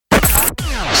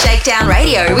Shakedown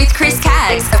Radio with Chris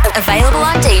Caggs. Available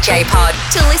on DJ Pod.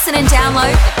 To listen and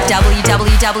download,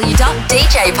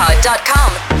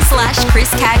 www.djpod.com/Chris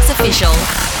Caggs Official.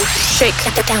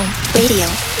 Shakedown Radio.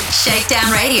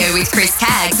 Shakedown Radio with Chris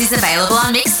Caggs is available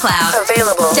on Mixcloud.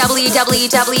 Available.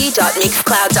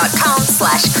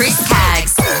 www.mixcloud.com/Chris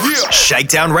Caggs.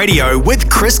 Shakedown Radio with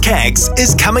Chris Caggs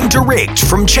is coming direct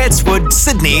from Chatswood,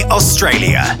 Sydney,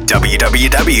 Australia.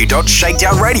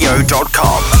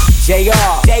 www.shakedownradio.com.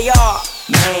 JR,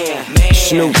 man,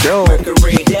 Snoop Dogg,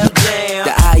 Mercury, the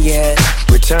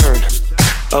return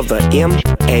of the MAC.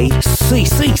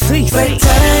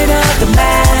 Return of the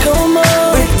Mac, come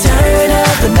on. Return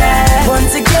of the Mac,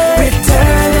 once again.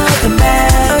 Return of the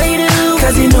Mac,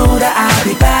 cause you know that I'll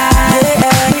be back.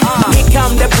 Here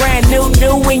come the brand new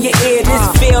in your ear. This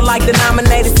feel like the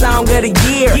nominated song of the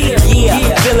year.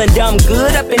 Yeah. Feeling dumb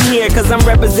good up in here, cause I'm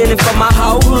representing for my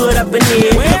whole hood up in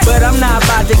here. But I'm not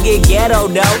about to get ghetto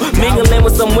though. Mingling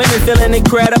with some women, feeling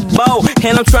incredible.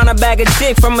 And I'm trying to bag a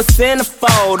chick from a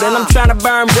centerfold. And I'm trying to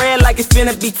burn bread like it's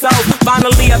finna be toast.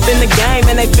 Finally up in the game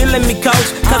and they feeling me,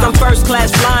 coach. Cause I'm first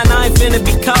class flying, I ain't finna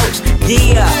be coached.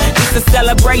 Yeah, it's a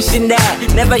celebration that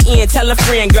never end. Tell a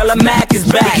friend, girl, a Mac is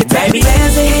back, baby.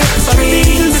 Bands that hit the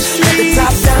streets, let the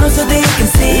top down so they can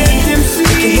see. We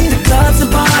can hit the clubs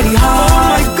and party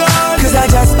hard, cause I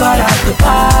just got out the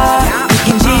bar. We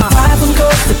can G5 from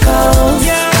coast to coast,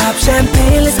 pop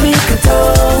champagne, let's make a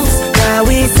toast. Now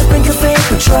we sipping cafe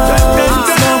Patrol,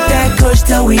 smoke that kush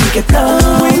till we get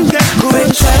blown.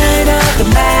 Return of the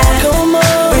Mac, come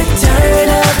on. Return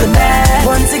of the Mac,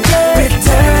 once again.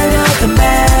 Return of the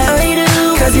Mac,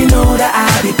 cause you know that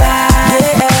I'll be back.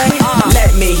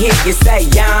 Let me hear you say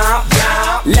yum.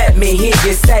 Let me hear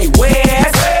you say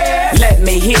where. Let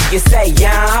me hear you say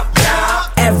yum.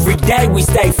 Every day we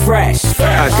stay fresh.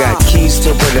 I got keys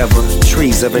to whatever,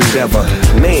 trees of endeavor.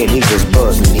 Man, he was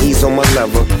buzzing, he's on my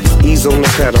level. He's on the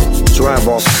pedal, drive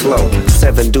off slow.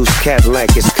 7 Deuce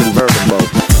Cadillac is convertible.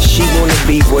 She wanna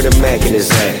be where the Mac in his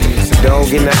at.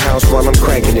 Dog in the house while I'm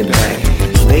cranking it back.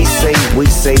 They say, we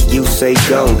say, you say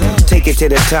go. Take it to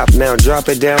the top, now drop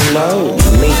it down low.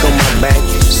 Mink on my back,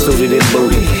 suited and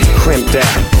booty. Crimped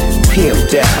out,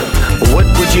 pimped out. What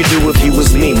would you do if you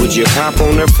was me? Would you hop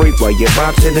on the freak while you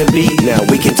bop to the beat? Now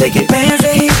we can take it. Bands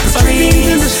that hit the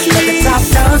streets, let the top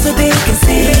down so they can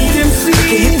see. We can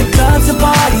hit the clubs and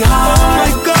party hard,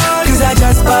 cause I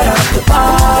just got out the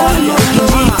bar. We can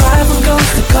G5 from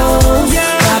coast to coast,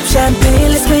 pop champagne,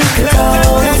 let's make a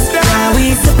toast. Now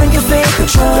we sipping cafe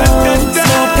Patrol,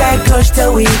 smoke that kush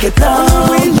till we get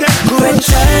blown.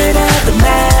 Return of the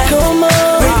Mac, come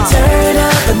on. Return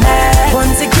of the Mac,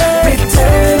 once again.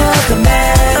 Return of the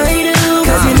Mac,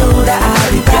 cause you know that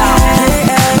I'll be back.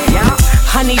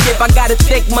 Honey dip, I got a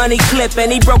thick money clip,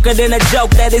 and he broke it in a joke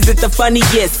that isn't the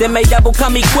funniest. And may double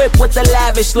come equipped with the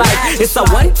lavish life. It's a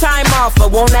one-time offer,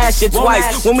 won't ask you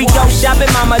twice. When we go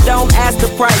shopping, mama, don't ask the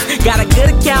price. Got a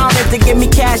good accountant to give me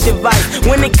cash advice.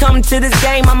 When it comes to this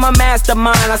game, I'm a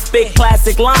mastermind. I spit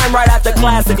classic line right after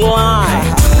classic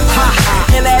line.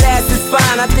 And that ass is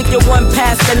fine. I think you're 1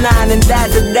 past the 9, and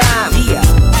that's a dime.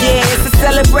 Yeah, it's a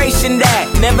celebration that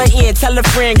never end. Tell a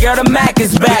friend, girl, the Mac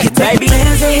is back, baby.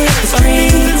 Bands that hit the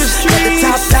streets, let the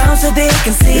top down so they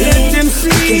can see. We can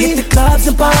hit the clubs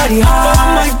and party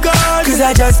hard, cause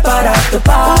I just got out the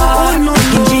bar. We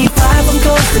can G5 from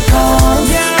coast to coast,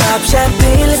 pop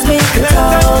champagne, let's make a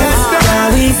toast.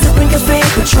 Now we sipping cafe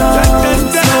Patrol,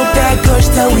 smoke that kush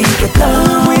till we get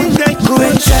blown.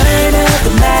 Return of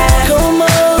the Mac, come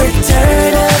on.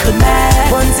 Return of the Mac,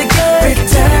 once again.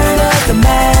 Return of the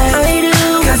Mac,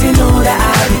 cause you know that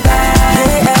I'll be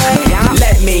back.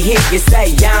 Let me hear you say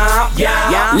yum.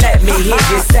 Let me hear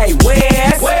you say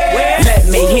where. Let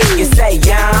me hear you say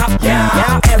yum.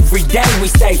 Every day we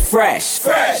stay fresh.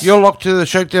 You're locked to the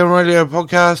Shakedown Radio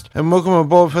podcast, and welcome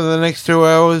aboard for the next 2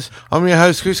 hours. I'm your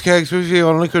host, Chris Caggs, with you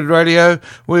on Liquid Radio.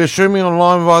 We are streaming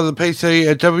online via the PC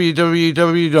at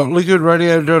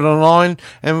www.liquidradio.online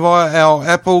and via our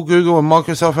Apple, Google and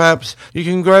Microsoft apps. You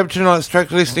can grab tonight's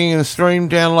track listing and stream,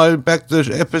 download back the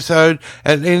episode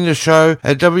and end the show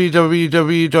at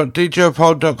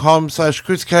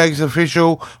www.djpod.com/Chris Caggs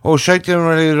Official or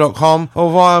shakedownradio.com,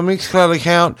 or via Mixcloud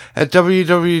account at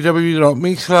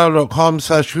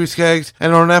www.mixcloud.com/Chris Caggs,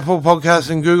 and on Apple Podcasts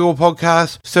and Google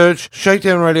Podcasts, search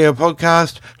Shakedown Radio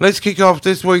Podcast. Let's kick off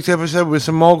this week's episode with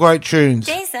some more great tunes.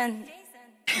 Jason.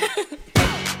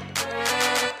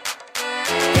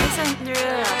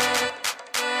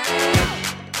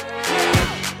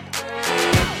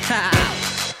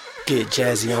 Get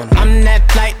jazzy on. I'm that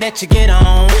flight that you get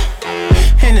on,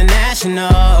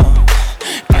 international.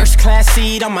 First class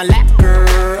seat on my lap,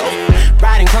 girl.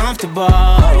 Riding comfortable.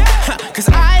 Cause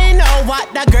I know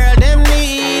what that girl them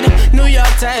need. New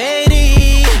York to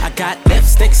Haiti. I got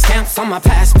lipstick stamps on my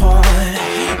passport.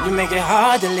 You make it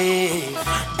hard to leave.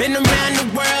 Been around the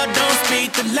world, don't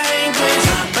speak the language,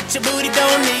 but your booty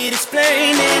don't need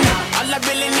explaining. All I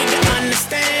really need to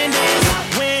understand is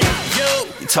when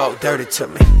you talk dirty to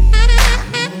me.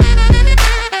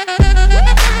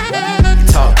 You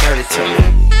talk dirty to me.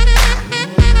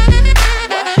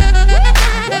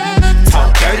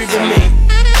 Talk dirty to me.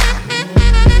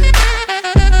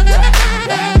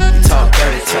 You talk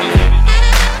dirty to me.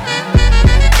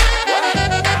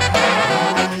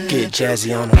 Get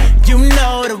jazzy on them. You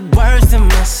know the words in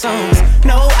my songs.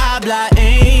 No habla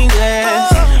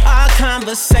English. Our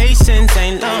conversations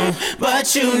ain't long,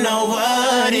 but you know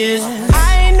what is.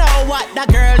 I know what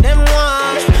that girl them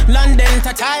want. London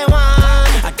to Taiwan.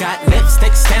 I got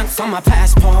lipstick stamps on my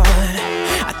passport.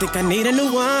 I think I need a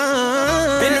new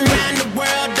one. Been around the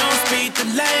world, don't speak the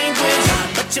language,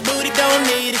 but your booty don't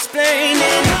need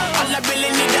explaining. All I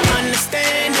really need to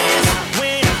understand is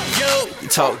when you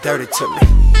talk dirty to me.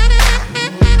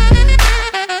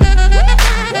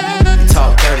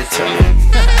 Talk dirty to me.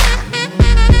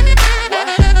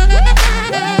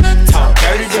 Talk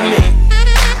dirty to me.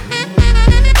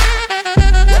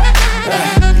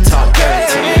 Talk dirty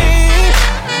to me.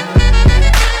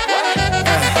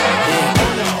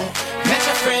 Met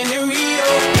your friend in Rio.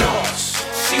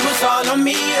 She was all on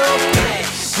me.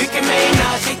 We can make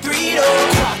now say 3 to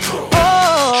 4.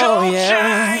 Oh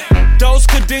yeah. Those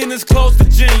cadenas close to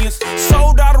genius.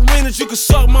 Sold out arenas, you can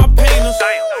suck my penis.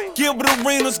 Gilbert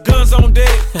arenas, guns on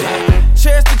deck.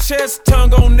 Chest to chest,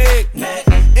 tongue on neck.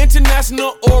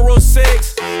 International oral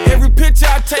sex. Every picture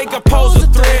I take, I pose a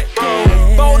threat.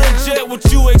 Bold and jet, what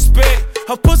you expect?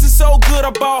 Her pussy so good, I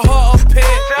bought her a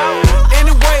pet.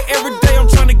 Anyway, every day I'm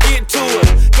trying to get to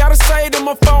it. Gotta say to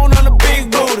my phone on the big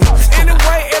booty.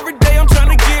 Anyway, every day I'm trying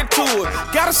to get to it.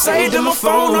 Gotta say to my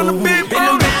phone on the big booty. Been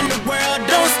around the world,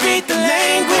 don't speak the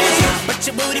language, but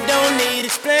your booty don't need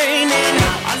explaining.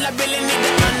 All I really need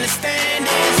to understand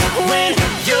is when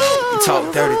you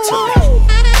talk dirty to me.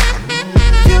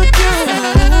 You do.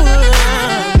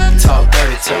 Talk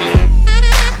dirty to me.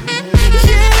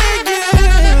 Yeah,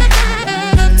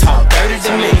 yeah. Talk dirty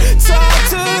to me. Talk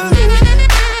to me.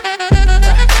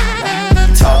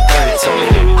 Talk dirty to me.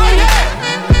 Oh yeah.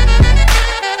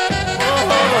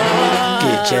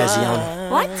 Get jazzy on it.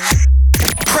 What?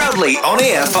 Proudly on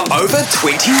air for over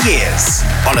 20 years.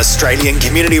 On Australian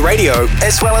Community Radio,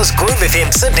 as well as Groove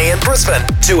FM Sydney and Brisbane.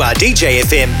 2RDJ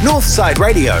FM, Northside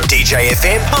Radio, DJ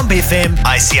FM, Pump FM,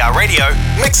 ICR Radio,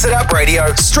 Mix It Up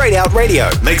Radio, Straight Out Radio,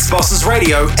 Mix Bosses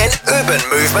Radio, and Urban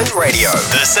Movement Radio.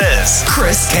 This is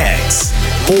Chris Caggs.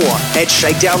 More at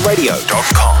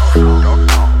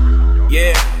shakedownradio.com.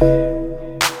 Yeah.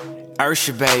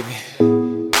 Ursha, baby.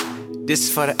 This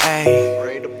is for the A.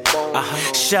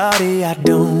 Shawty, I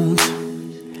don't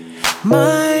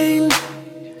mind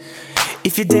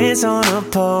if you dance on a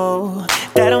pole.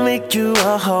 That'll make you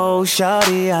a hoe.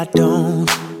 Shawty, I don't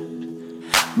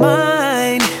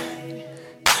mind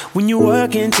when you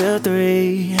work until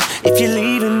 3. If you're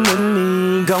leaving with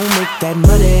me, gon' make that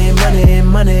money, money,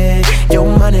 money. Your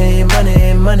money,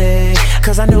 money, money.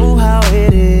 Cause I know how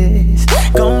it is.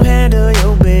 Gon' handle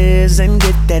your biz and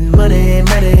get that money,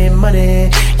 money,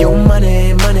 money. Your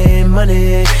money, money,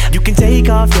 money. You can take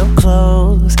off your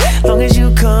clothes, long as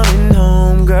you coming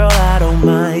home, girl, I don't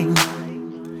mind.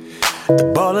 The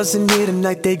ballers in here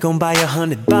tonight, they gon' buy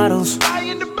 100 bottles.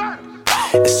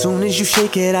 As soon as you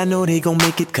shake it, I know they gon'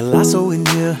 make it colossal in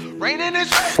here.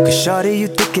 Cause shawty, you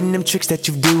thinking them tricks that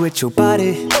you do with your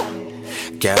body.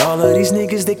 Got all of these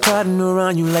niggas, they crowding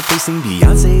around you like they sing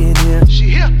Beyonce in here. She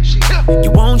here. You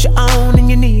want your own and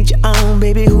you need your own,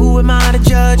 baby, who am I to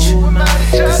judge?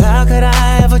 Cause how could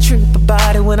I ever trip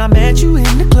about it when I met you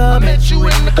in the club? I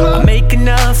make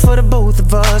enough for the both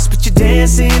of us, but you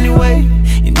dance anyway.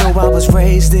 You know I was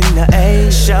raised in the A.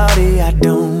 Shawty, I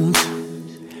don't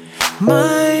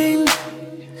mind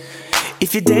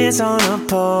if you dance on a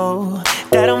pole.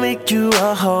 That'll make you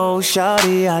a hoe.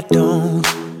 Shawty, I don't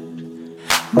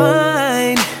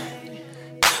mind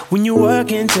when you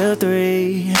work until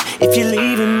 3. If you're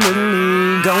leaving with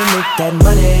me, gon' make that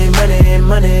money, money,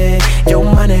 money. Your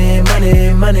money,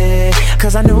 money, money.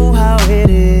 Cause I know how it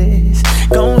is.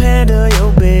 Gon' handle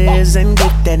your biz and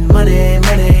get that money,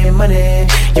 money, money.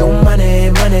 Your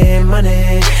money, money,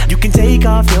 money. You can take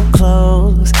off your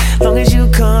clothes, long as you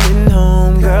coming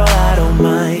home, girl, I don't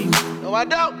mind. No, I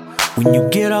don't. When you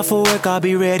get off of work, I'll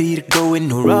be ready to go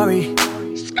in a Rari.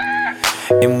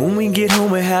 And when we get home,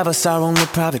 we'll have us our own little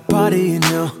private party in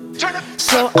here.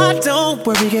 So I don't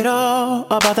worry at all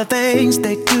about the things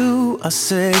they do or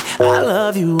say. I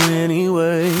love you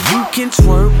anyway. You can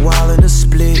twerk while in a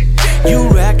split. You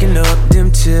racking up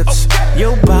them tips.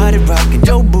 Your body rocking,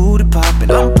 your booty popping.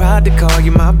 I'm proud to call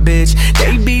you my bitch.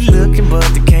 They be looking but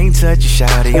they can't touch you,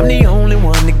 shawty. I'm the only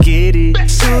one to get it.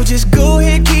 So just go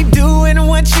ahead, keep doing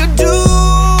what you doing.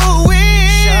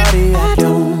 Shawty, I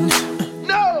don't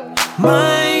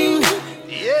mind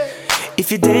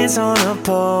if you dance on a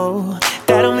pole.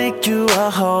 That'll make you a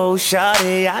hoe.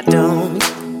 Shawty, I don't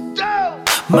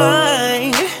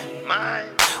mind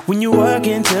when you work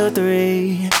until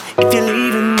 3. If you're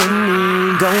leaving with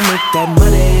me, go make that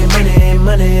money, money,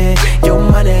 money. Your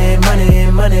money,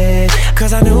 money, money.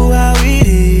 Cause I know how it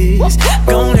is.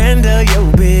 Gon' handle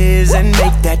your biz and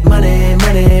make that money,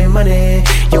 money, money.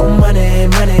 Your money,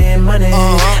 money, money.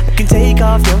 I can take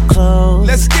off your clothes.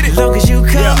 Let's get it. Long as you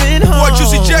coming home. What you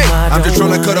see, Jay? I'm just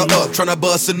tryna cut her up, tryna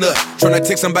bust a nut, tryna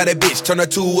take somebody bitch, turn her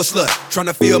to a slut,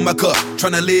 tryna fill my cup,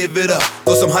 tryna live it up.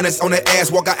 Throw some hundreds on that ass,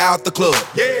 walk her out the club.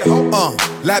 Yeah,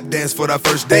 lap dance for the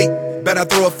first date. Better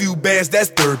throw a few bands, that's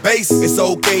third base. It's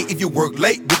okay if you work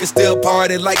late. We can still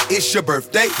party like it's your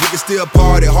birthday. We can still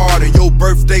party hard in your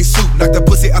birthday suit. Knock the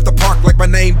pussy out the park like my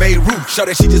name Beirut.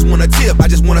 Shawty, she just wanna tip, I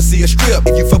just wanna see a strip.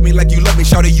 If you fuck me like you love me,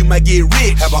 shawty, you might get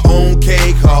rich. Have her own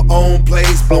cake, her own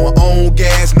place, blowing own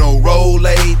gas, no roll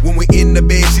aid. When we in the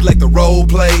bed, she like the role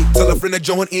play. Tell a friend to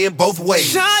join in both ways.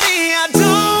 Shawty, I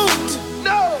don't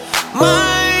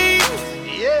mind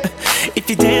if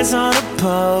you dance on a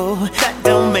pole. That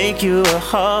don't make you a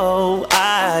hoe.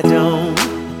 I don't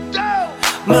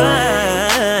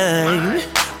mind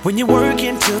when you work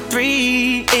until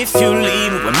 3. If you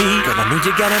leave with me, girl, I know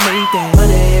you gotta make that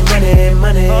money, money,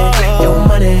 money. Your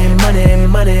money, money,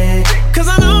 money. Cause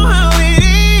I know how it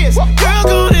is. Girl,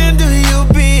 go and do your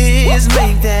biz.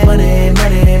 Make that money,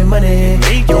 money, money.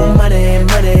 Make your money,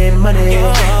 money, money.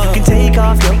 You can take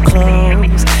off your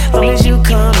clothes long as you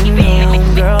coming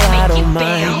home, girl, I don't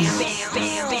mind.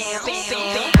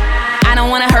 I don't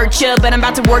wanna hurt you, but I'm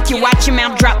about to work you. Watch your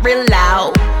mouth drop real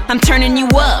loud. I'm turning you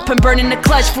up, I'm burning the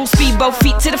clutch. Full speed, both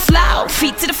feet to the floor,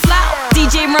 feet to the floor.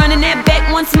 DJ running that back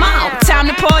once more. Time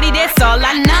to party, that's all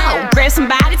I know. Grab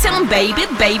somebody, tell them baby,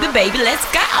 baby, baby, let's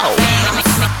go.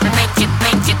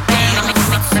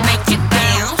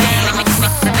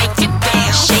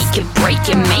 Shake it, break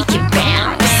it, make it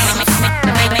bounce.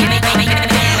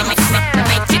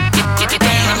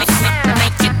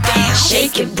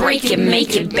 Shake it, break it,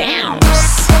 make it bounce.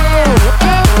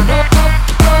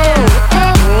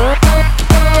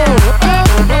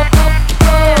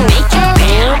 Make it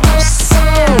bounce.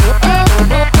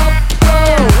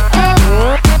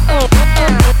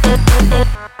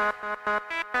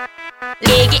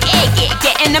 Eggy, eggy,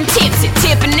 getting them tipsy,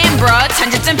 tipping them broads,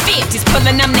 100s and 50s,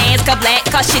 pulling them NASCAR black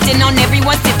car, shitting on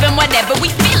everyone, sipping whatever we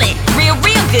feeling. Real,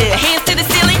 real good, hands to the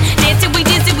ceiling, dancing, we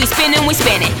dizzy, we spinning, we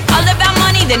spinning. All about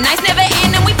money, the nights never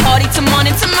end, and we party till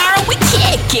morning. Tomorrow we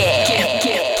kick it.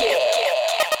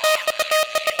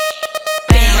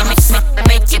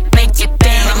 Make it, make it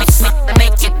bounce,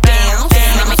 make it bounce,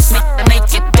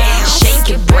 make it bounce. Shake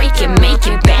it, break it, make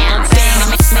it bounce.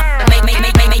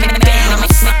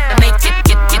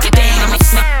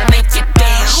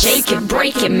 Shake it,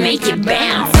 break it, make it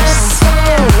bounce.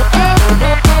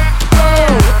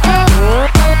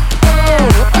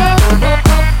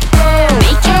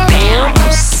 Make it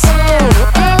bounce.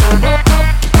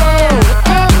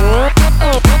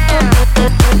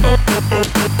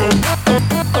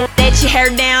 Let your hair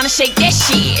down and shake that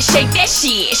shit, shake that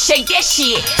shit, shake that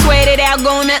shit. Sweat it out,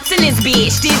 go nuts in this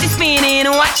bitch. Dizzy spinning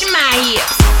and watching my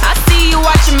hips. I see you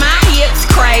watching my hips,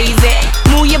 crazy.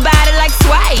 Move your body like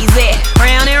Swayze.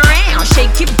 Round and round,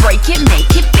 shake it, break it, make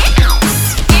it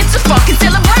bounce. It's a fucking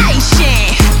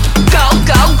celebration. Go,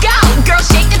 go, go, girl,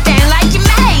 shake the thing like you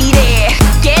made it.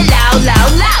 Get low, low,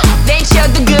 low, then show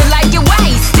the good like you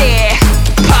wasted.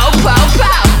 Po, po,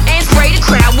 po, and spray the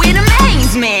crowd with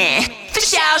amazement. For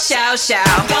show, show, show.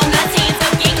 Go nuts, hands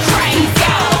up, get crazy.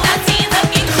 Go nuts, hands up,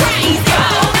 get crazy. Go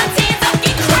nuts, hands up,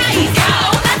 get crazy. Go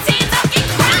nuts, hands up, get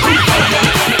crazy.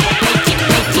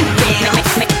 Make it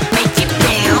bounce, make it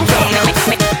bounce,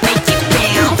 make it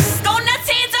bounce. Go nuts,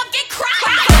 hands up, get crazy.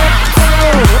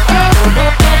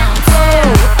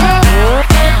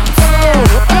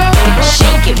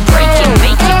 Shake it, break it,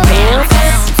 make it bounce.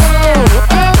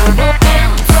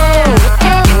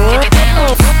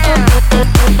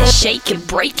 Shake it,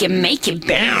 break it, make it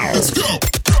bounce. Let's go.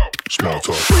 Small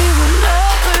talk.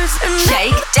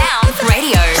 Shakedown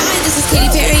Radio. This is Katy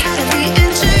Perry.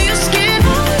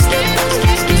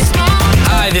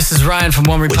 Hi, this is Ryan from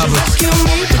One Republic. Would you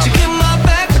get my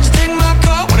back? Would you take my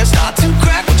car when I start to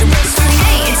crack? Would you rest in me?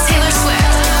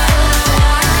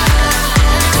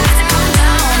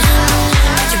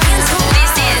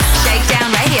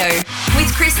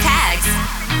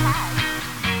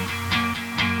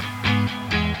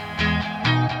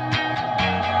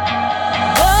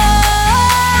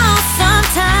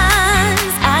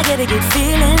 a good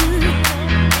feeling.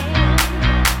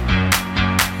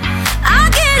 I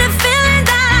get a feeling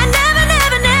that I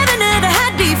never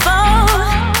had before.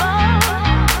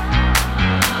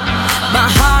 My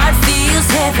heart feels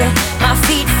heavy, my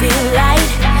feet feel light.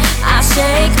 I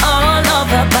shake all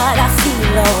over, but I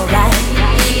feel alright.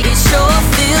 It sure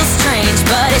feels strange,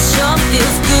 but it sure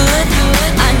feels good.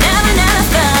 I never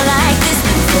felt like this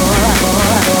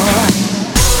before.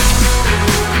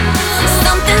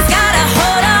 Something's got a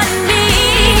hold on me.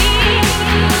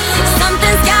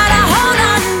 Something's got a hold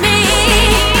on me.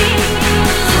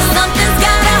 Something's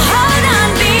got a hold on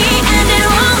me, and it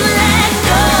won't let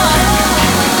go.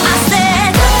 I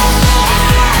said,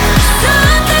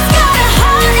 something's got a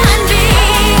hold on me.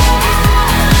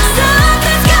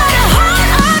 Something's got a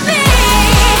hold on me.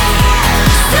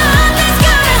 Something's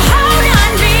got a hold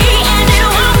on me, and it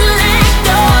won't let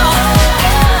go.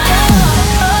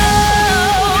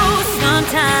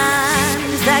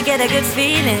 Sometimes I get a good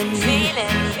feeling. I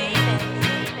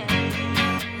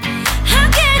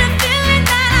get a feeling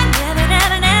that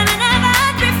I never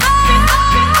had before.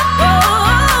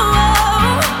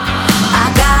 I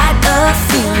got a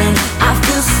feeling, I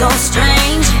feel so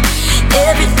strange.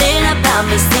 Everything about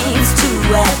me seems to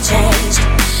have changed.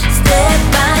 Step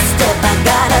by step, I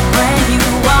got a brand new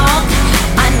walk.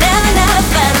 I never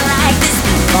felt like this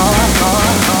before.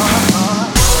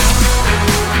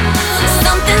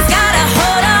 Something's got a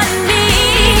hold on me.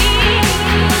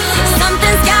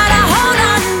 Something's got a hold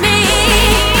on me.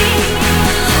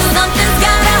 Something's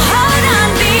got a hold on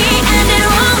me, and it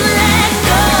won't let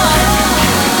go.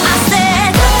 I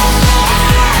said,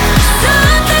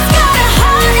 something's got a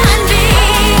hold on me.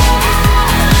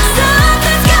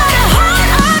 Something's got a hold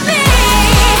on me.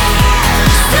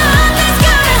 Something's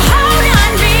got a hold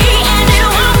on me, and it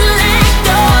won't let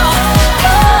go.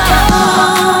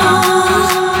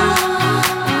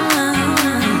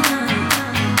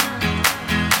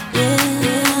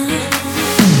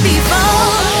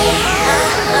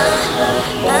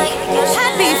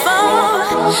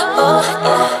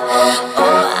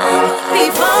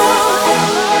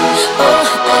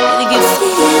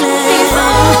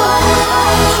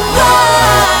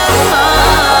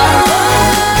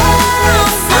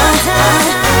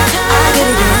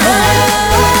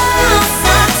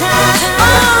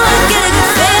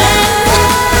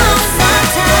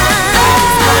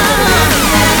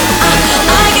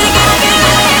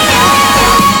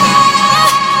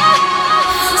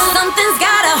 Something's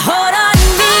got a hold on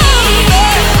me.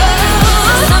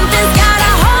 Something's got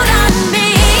a hold on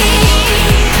me.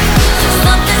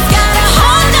 Something's got a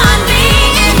hold on me,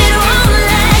 and it won't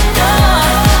let go.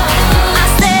 I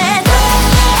said,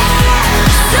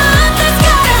 something's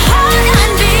got a hold on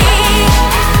me.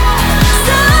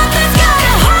 Something's got a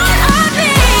hold on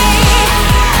me.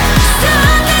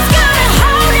 Something's got a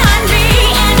hold on me,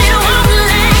 and it won't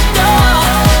let go.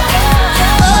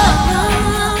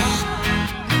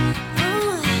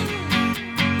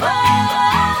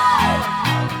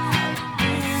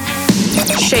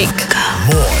 Shake.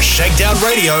 More Shakedown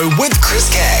Radio with Chris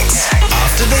Caggs.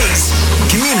 After these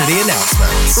community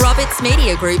announcements. Roberts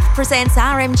Media Group presents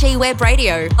RMG Web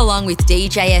Radio along with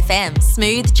DJ FM,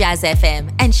 Smooth Jazz FM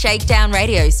and Shakedown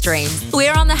Radio streams.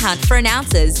 We're on the hunt for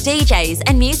announcers, DJs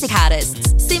and music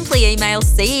artists. Simply email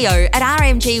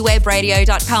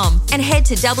ceo@rmgwebradio.com and head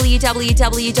to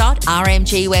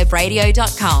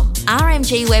www.rmgwebradio.com.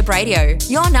 RMG Web Radio,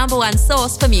 your number one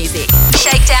source for music.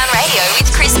 Shakedown Radio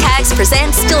with Chris Caggs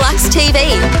presents Deluxe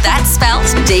TV. That's spelt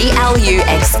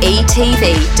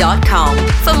DLUXETV.com.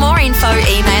 For more info,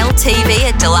 email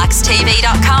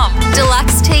tv@deluxetv.com.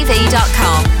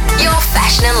 Deluxetv.com, your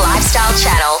fashion and lifestyle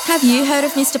channel. Have you heard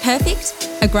of Mr. Perfect?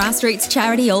 A grassroots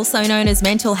charity also known as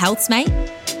Mental Health's Mate?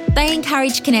 They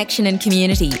encourage connection and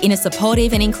community in a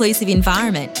supportive and inclusive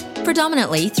environment,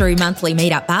 predominantly through monthly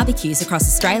meet-up barbecues across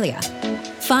Australia.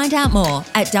 Find out more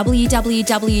at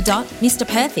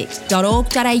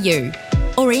www.mrperfect.org.au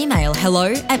or email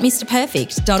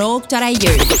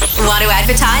hello@mrperfect.org.au. Want to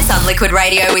advertise on Liquid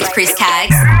Radio with Chris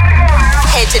Caggs?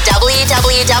 Head to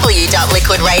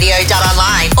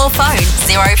www.liquidradio.online or phone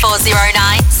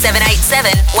 0409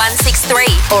 787 163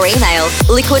 or email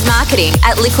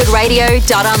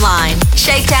liquidmarketing@liquidradio.online.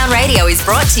 Shakedown Radio is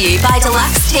brought to you by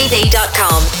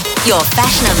deluxetv.com, your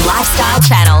fashion and lifestyle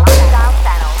channel.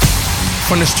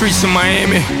 From the streets of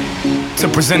Miami to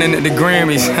presenting at the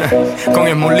Grammys con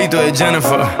el molito de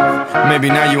Jennifer. Maybe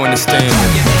now you understand.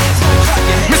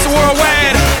 Mr.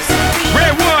 Worldwide,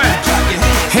 Red One,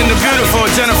 and the beautiful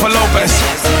Jennifer Lopez.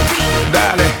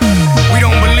 Darling, we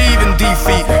don't believe in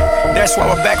defeat. That that's why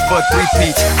we're back for a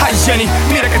three-peat. Hi Jenny,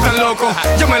 mira que tan loco.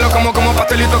 Yo me lo como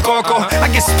pastelito coco.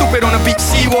 I get stupid on the beach,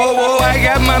 see, whoa, whoa. I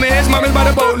got mames by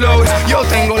the boatloads. Yo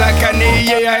tengo la carne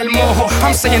y ella el mojo.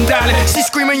 I'm saying dale, she's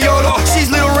screaming YOLO.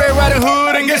 She's Little Red Riding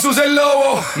Hood and guess who's el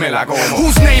lobo? Me la como.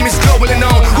 Whose name is globally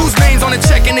known? Whose name's on the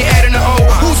check and they adding the O?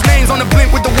 Whose name's on the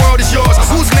blimp with the world is yours?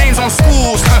 Whose name's on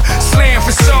schools? Slam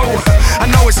for soul. I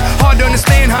know it's hard to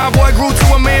understand how a boy grew to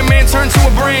a man turned to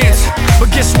a brand.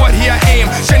 But guess what? Here I am,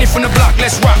 Jenny from the block.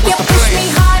 Let's rock. What's the plan? You push me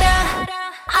harder,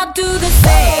 I'll do the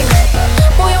same.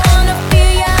 Boy, I wanna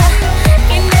feel ya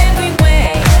in every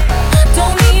way.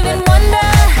 Don't even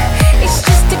wonder, it's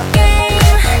just a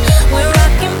game. We're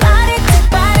rocking body to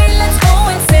body, let's go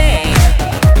insane.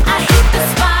 I hit the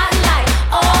spotlight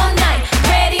all night,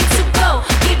 ready to go.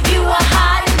 Give you a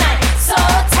hot night, so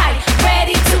tight,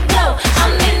 ready to blow.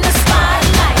 I'm in the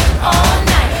spotlight all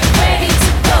night, ready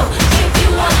to go. Give you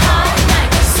a hot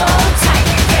night, so tight,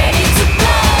 ready to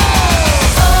blow.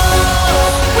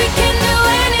 Oh, we can do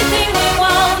anything we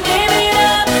want, live it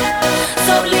up.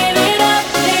 So live it up,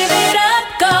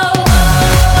 go.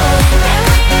 And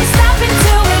we ain't stopping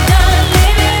till we're done,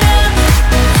 live it up.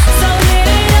 So live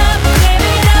it up,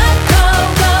 go,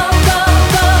 go, go,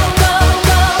 go, go,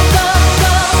 go, go,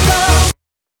 go, go.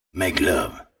 Make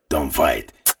love, don't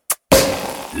fight.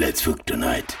 Let's fuck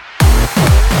tonight.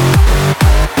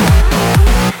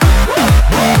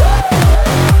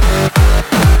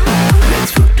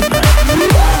 Let's fuck tonight.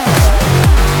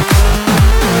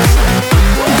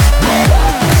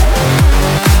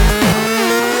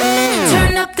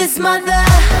 Turn up this mother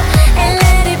and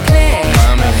let it play.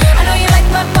 I know you like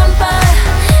my bumper,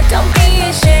 don't be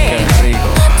ashamed.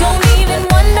 Don't even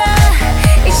wonder,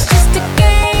 it's just a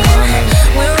game.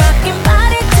 We're rocking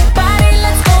body to body,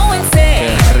 let's go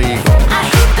insane. I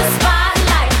hit the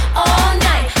spotlight all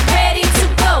night, ready to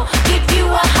go. Give you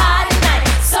a hot night,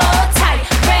 so tight,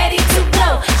 ready to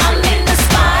blow. I'm in the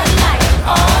spotlight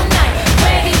all night,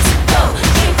 ready to go.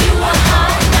 Give you a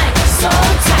hot night, so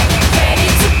tight, ready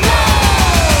to blow.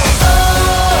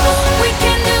 Oh, we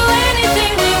can do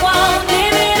anything we want,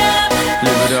 live it up.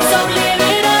 So live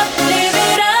it up,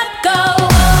 go.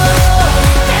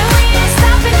 And we ain't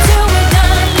stopping till we're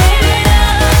done, live it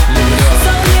up.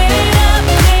 So live it up,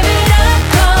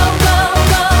 go, go,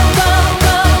 go, go,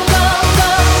 go, go,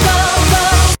 go, go.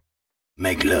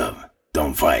 Make love,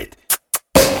 don't fight.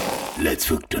 Let's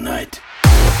fuck tonight.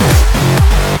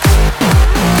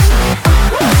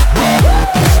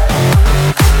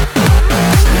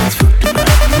 Let's fuck tonight.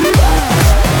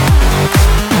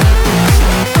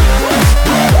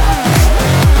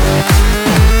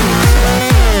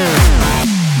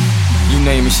 You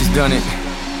name it, she's done it.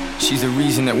 She's the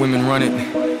reason that women run it.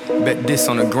 Bet this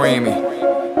on a Grammy.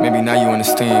 Maybe now you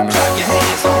understand me. Drop your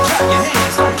hands, drop your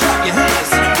hands, drop your hands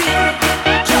to the beat.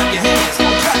 Drop your hands,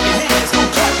 drop your hands,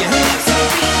 drop your hands to the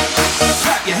beat.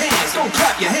 Drop your hands,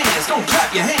 drop your hands,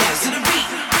 drop your hands to the beat.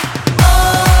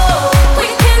 Oh, we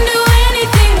can do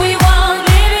anything we want,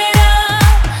 live it up.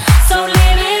 So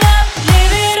live it up,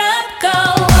 go.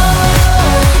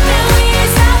 And we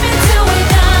ain't stopping till we're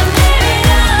done, live it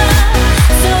up.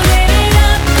 So live it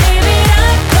up,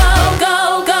 go,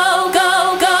 go, go, go,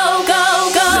 go, go,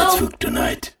 go. Let's fuck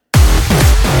tonight.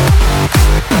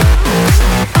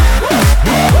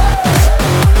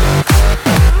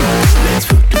 Let's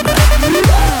fuck tonight.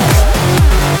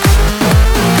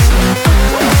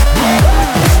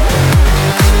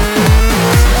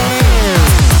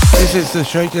 This is the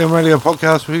Shakedown Radio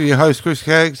podcast with your host Chris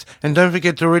Caggs, and don't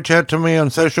forget to reach out to me on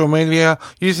social media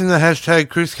using the hashtag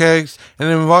Chris Caggs and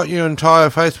invite your entire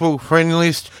Facebook friend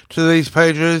list to these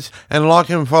pages and like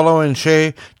and follow and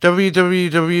share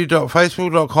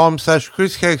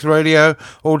www.facebook.com/ChrisCaggsRadio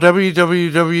or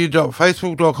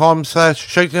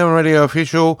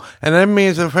www.facebook.com/ShakedownRadioOfficial, and add me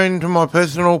as a friend to my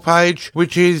personal page,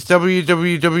 which is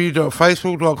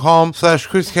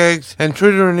www.facebook.com/ChrisCaggs, and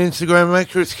Twitter and Instagram at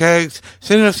Chris Caggs.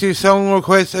 Send us your song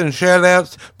requests and shout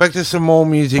outs. Back to some more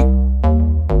music.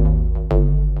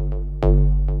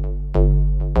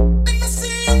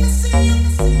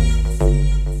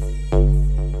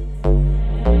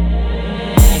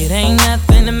 It ain't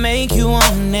nothing to make you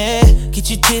want it.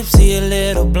 Get you tipsy, a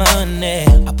little blunt it.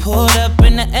 I pulled up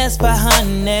in the S by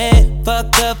honey.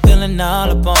 Fucked up, feeling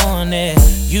all up on it.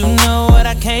 You know what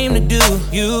I came to do.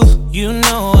 You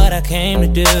know what I came to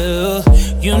do.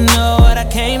 You know what I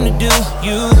came to do.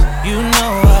 You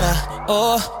know what I,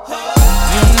 oh.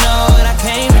 You know what I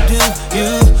came to do. You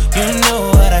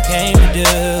know what I came to do.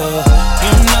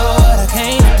 You know what I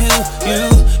came to do.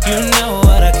 You know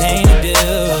what I came to do.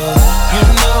 You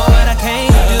know what I came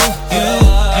to do. You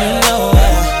know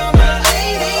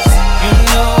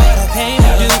what I came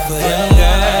to do for you.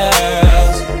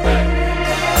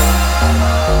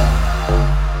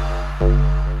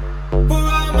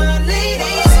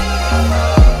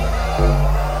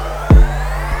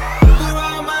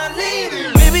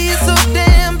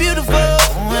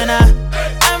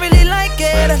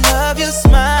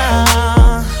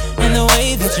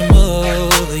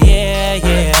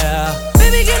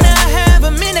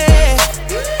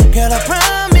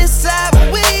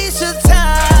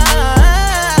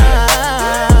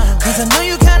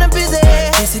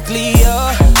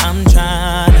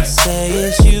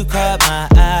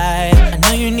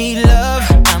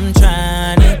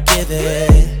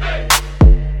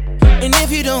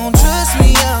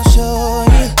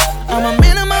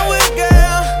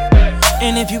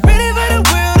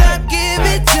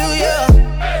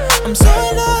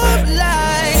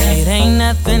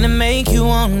 nothing to make you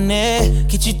want it.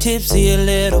 Get you tipsy, a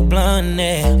little blunt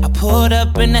it. I pulled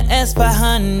up in the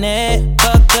S500,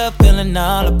 fucked up, feeling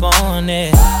all up on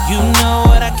it. You know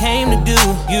what I came to do.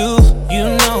 You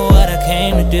know what I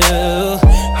came to do.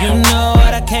 You know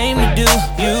what I came to do.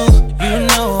 You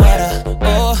know what I,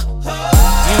 oh.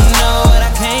 You know what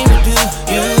I came to do.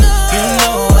 You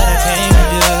know what I came to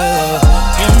do.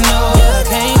 You know what I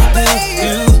came to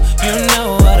do. You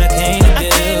know what I came to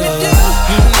do.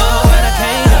 You know what I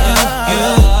came to do.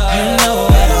 You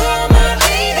know what I,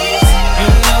 you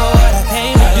know what I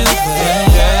came to do for them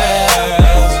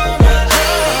girls.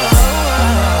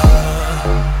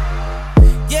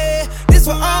 Yeah, this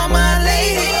for all my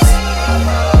ladies.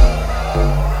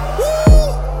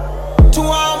 Woo. To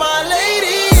all my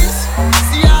ladies,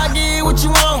 see I give what you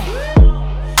want,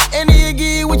 and he'll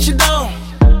give what you don't.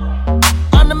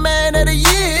 I'm the man of the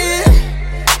year,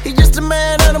 he just the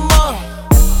man of the month.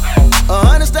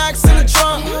 100 stacks in the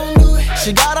trunk,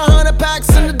 she got 100 packs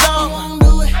in the dome.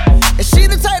 And she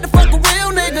the type to fuck with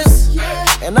real niggas,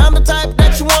 and I'm the type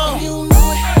that you want.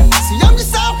 See, I'm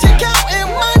just out here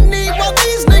counting money while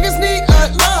these niggas need a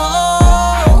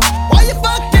loan. Why you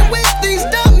fucking with these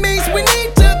dummies? We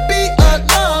need to be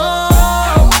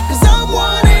alone. 'Cause I'm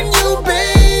wanting you,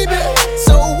 baby.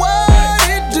 So what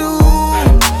it do?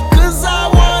 'Cause I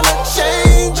wanna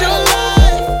change your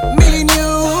life, me and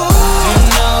you. You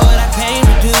know what I came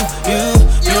to do.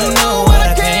 You know what I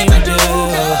came to do.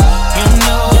 You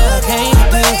know what I came to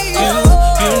do.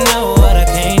 You know what I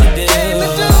came to do.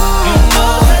 You know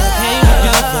what I came to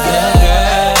do for them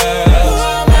girls.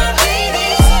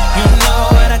 You know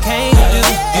what I came to do.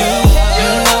 You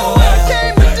know what I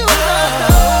came to do.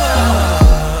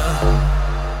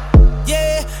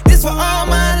 Yeah, this for all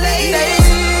my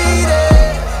ladies.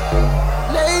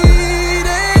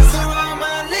 Ladies, for all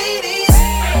my ladies.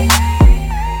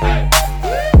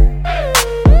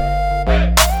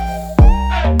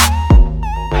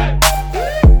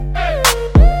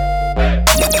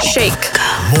 Shake.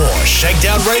 More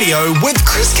Shakedown Radio with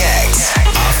Chris Caggs.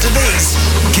 After these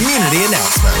community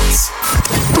announcements.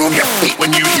 Boom your feet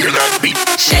when you hear that beat.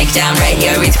 Shakedown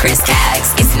Radio with Chris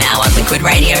Caggs is now on Liquid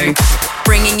Radio.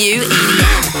 Bringing you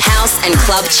EDM, house and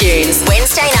club tunes.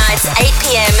 Wednesday nights, 8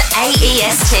 p.m.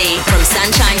 AEST from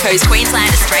Sunshine Coast,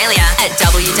 Queensland, Australia at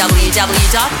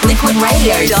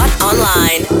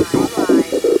www.liquidradio.online.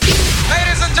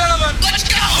 Ladies and gentlemen, let's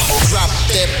go! Drop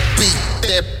that beat,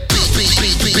 that beat.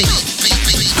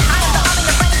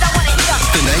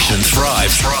 The nation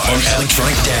thrives on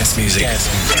electronic dance music.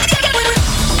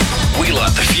 We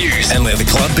light the fuse and let the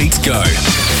club beats go.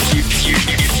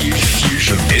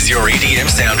 Fusion is your EDM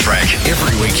soundtrack.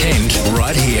 Every weekend,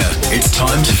 right here. It's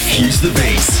time to fuse the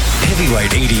beats.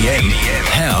 Heavyweight EDM,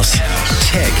 house,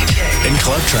 tech, and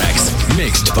club tracks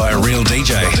mixed by a real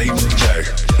DJ.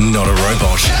 Not a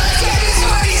robot.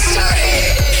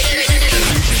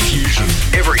 Fusion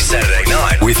every Saturday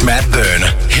night with Matt Byrne.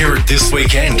 Hear it this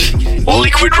weekend.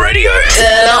 Liquid Radio.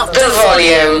 Turn up the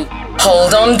volume.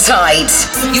 Hold on tight.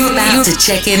 You're about to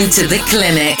check into the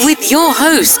clinic with your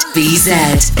host,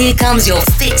 BZ. Here comes your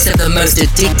fix of the most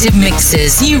addictive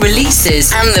mixes, new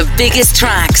releases, and the biggest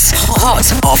tracks hot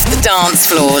off the dance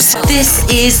floors. This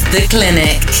is The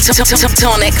Clinic.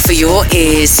 Tonic for your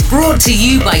ears. Brought to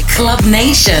you by Club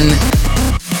Nation.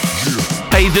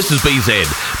 Hey, this is BZ.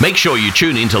 Make sure you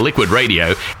tune into Liquid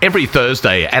Radio every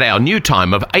Thursday at our new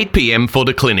time of 8 p.m. for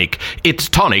The Clinic. It's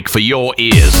tonic for your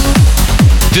ears.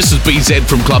 This is BZ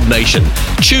from Club Nation.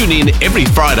 Tune in every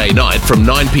Friday night from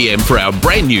 9 p.m. for our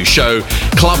brand new show,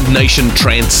 Club Nation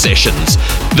Trance Sessions.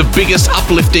 The biggest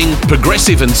uplifting,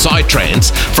 progressive and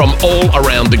psytrance from all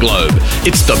around the globe.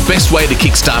 It's the best way to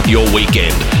kickstart your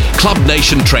weekend. Club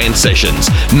Nation Trance Sessions,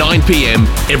 9 p.m.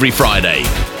 every Friday.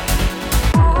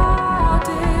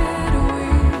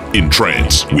 In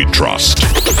trance, we trust.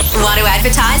 Want to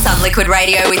advertise on Liquid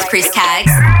Radio with Chris Caggs?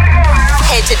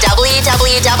 Head to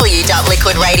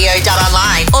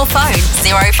www.liquidradio.online or phone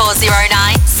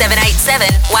 0409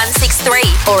 787 163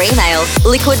 or email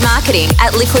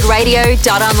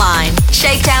liquidmarketing@liquidradio.online.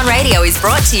 Shakedown Radio is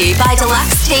brought to you by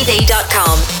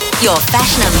deluxetv.com, your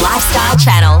fashion and lifestyle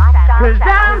channel. 'Cause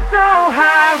I'm so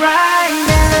high right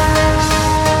now.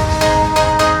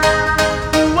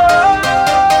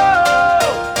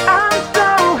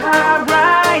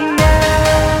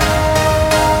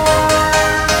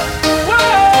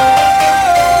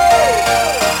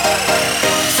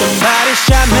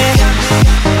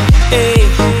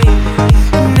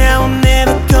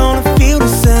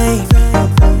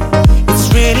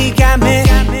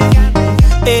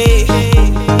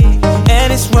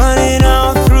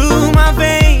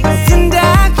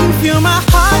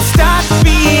 Stop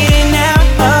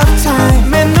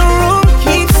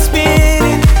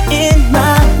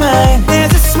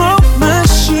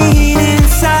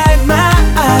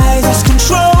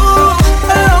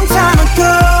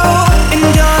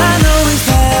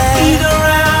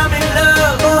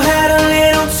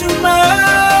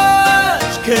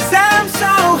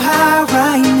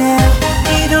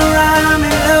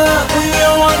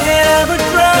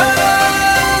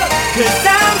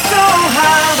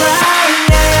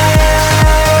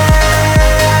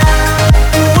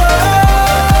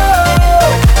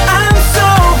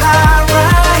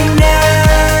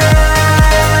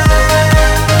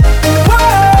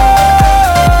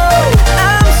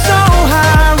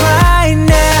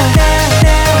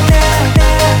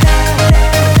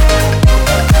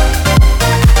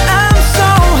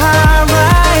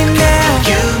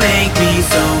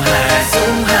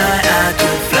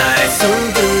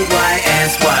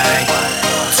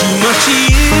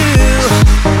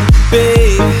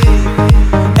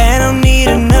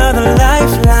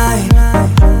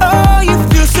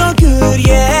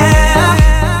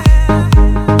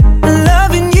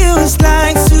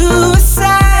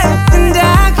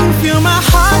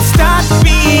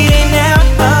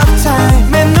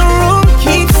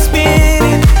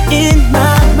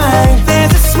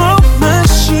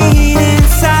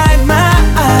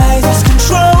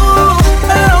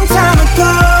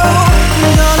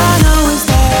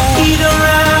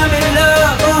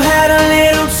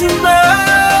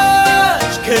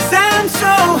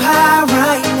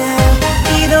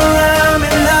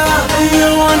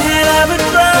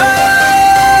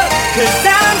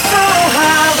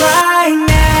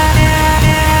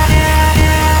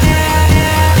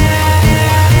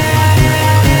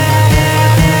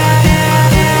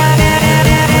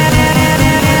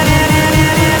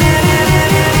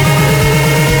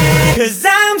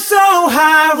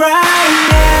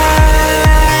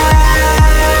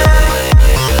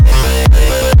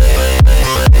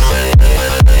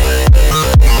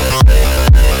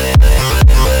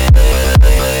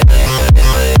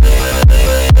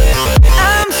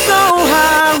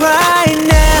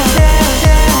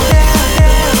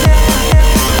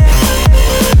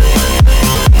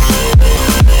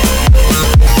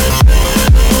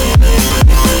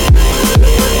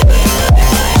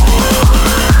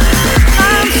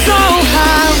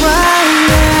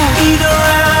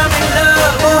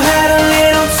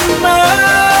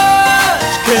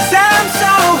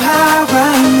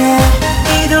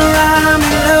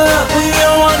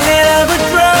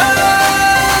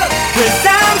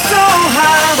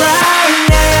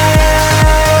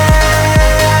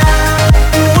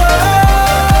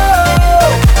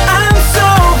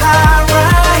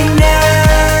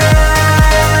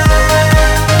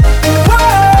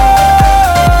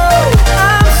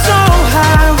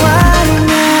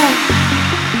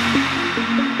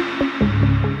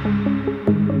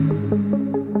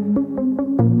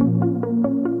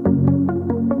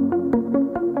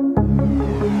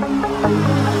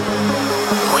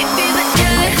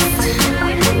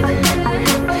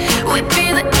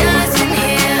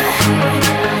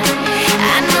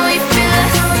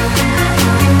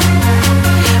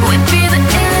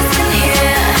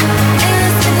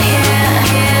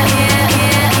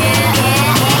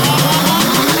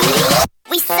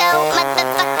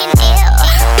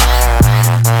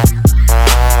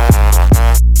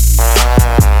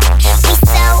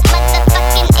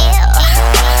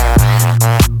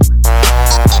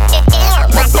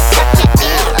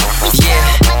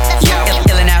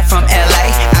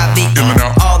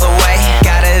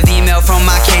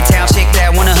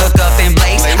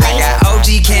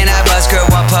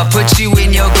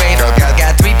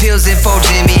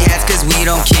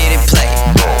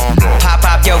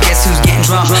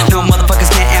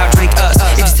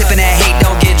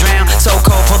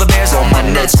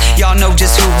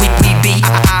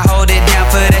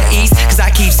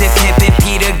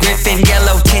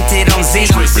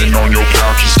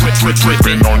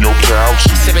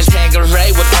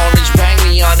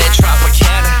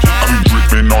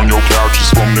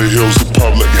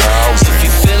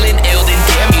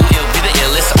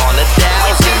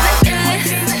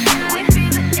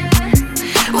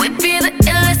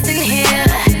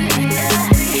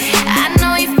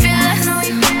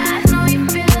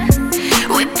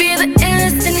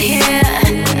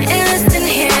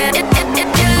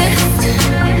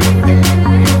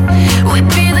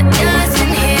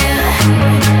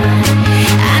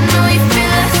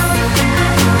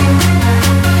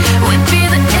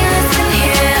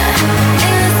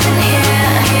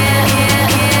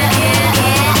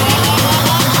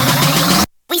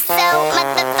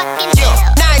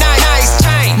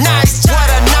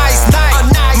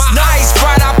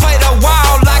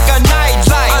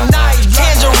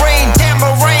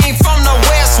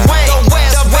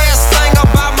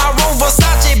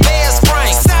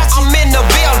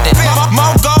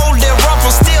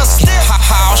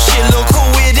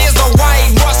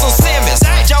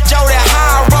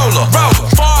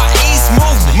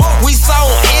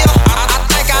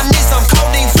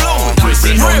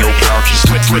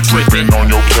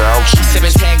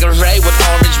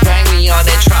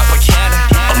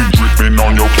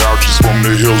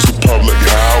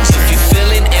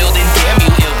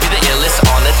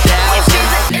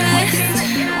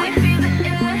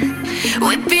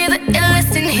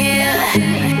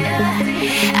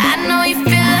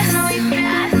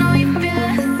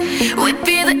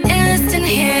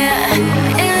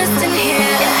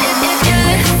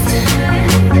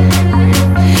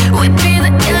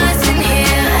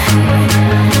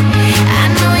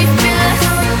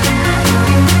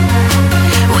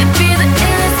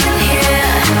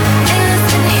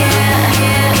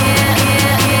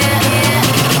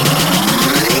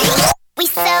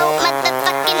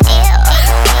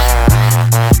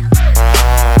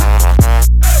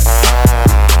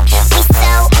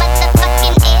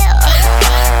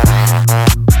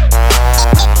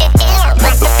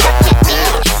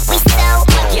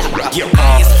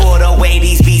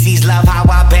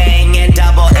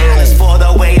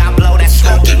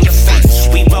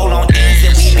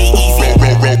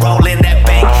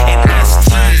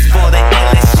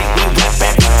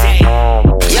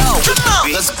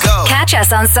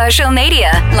us on social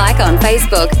media, like on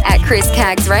Facebook at Chris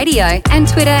Caggs Radio and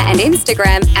Twitter and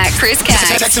Instagram at Chris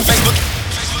Caggs.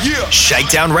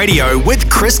 Shakedown Radio with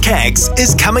Chris Caggs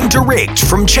is coming direct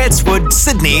from Chatswood,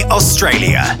 Sydney,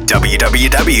 Australia.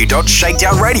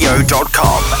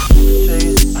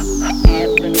 www.shakedownradio.com.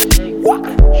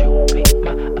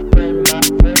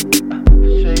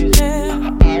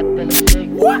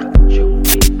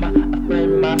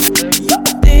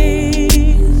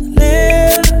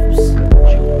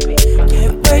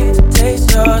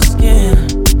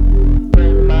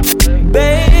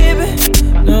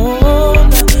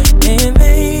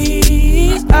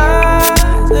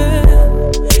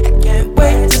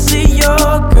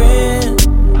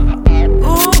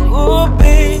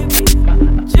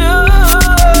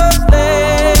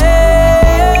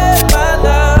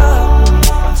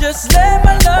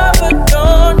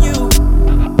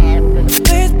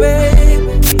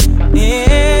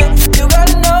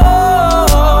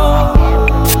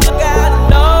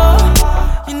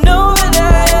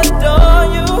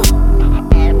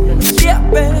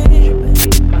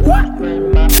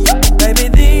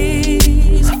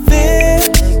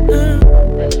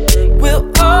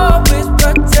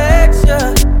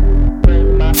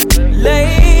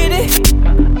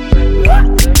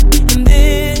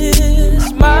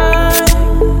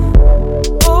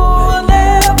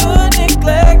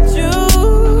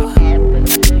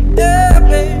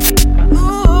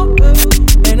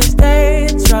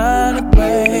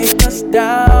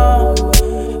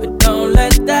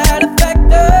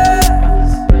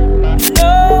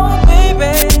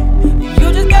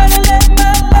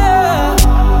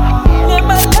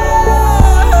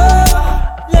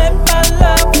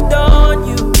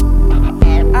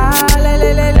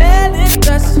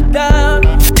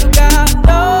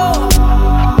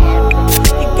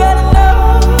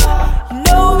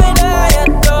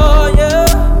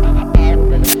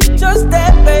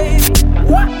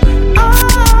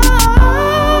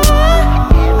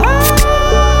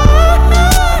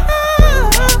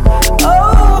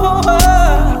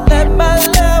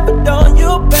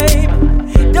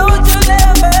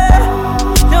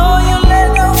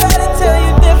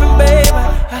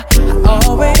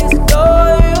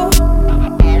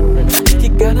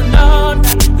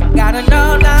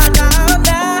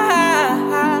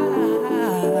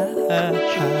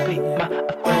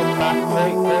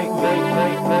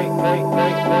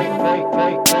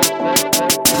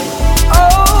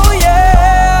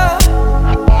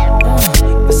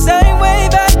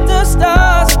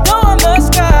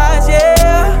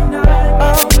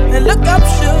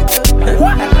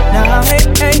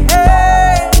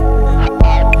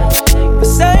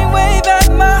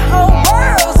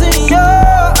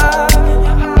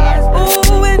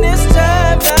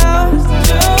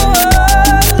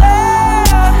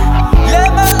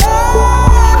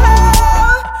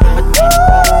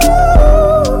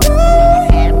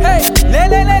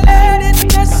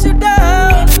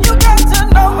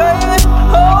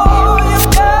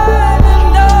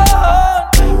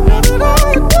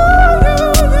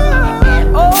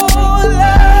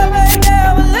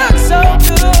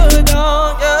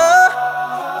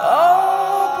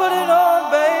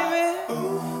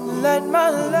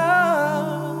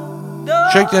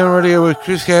 Shakedown Radio with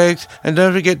Chris Caggs, and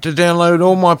don't forget to download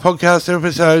all my podcast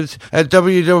episodes at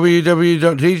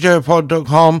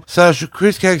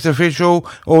www.djpod.com/Chris Caggs Official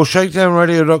or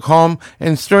shakedownradio.com,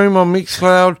 and stream on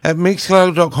Mixcloud at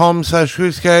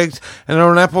mixcloud.com/Chris Caggs, and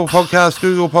on Apple Podcasts,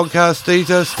 Google Podcasts,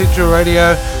 Deezer, Stitcher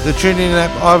Radio, the TuneIn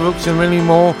app, iBooks and many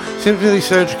more. Simply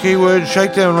search keyword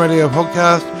Shakedown Radio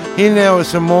Podcast. Here now are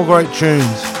some more great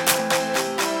tunes.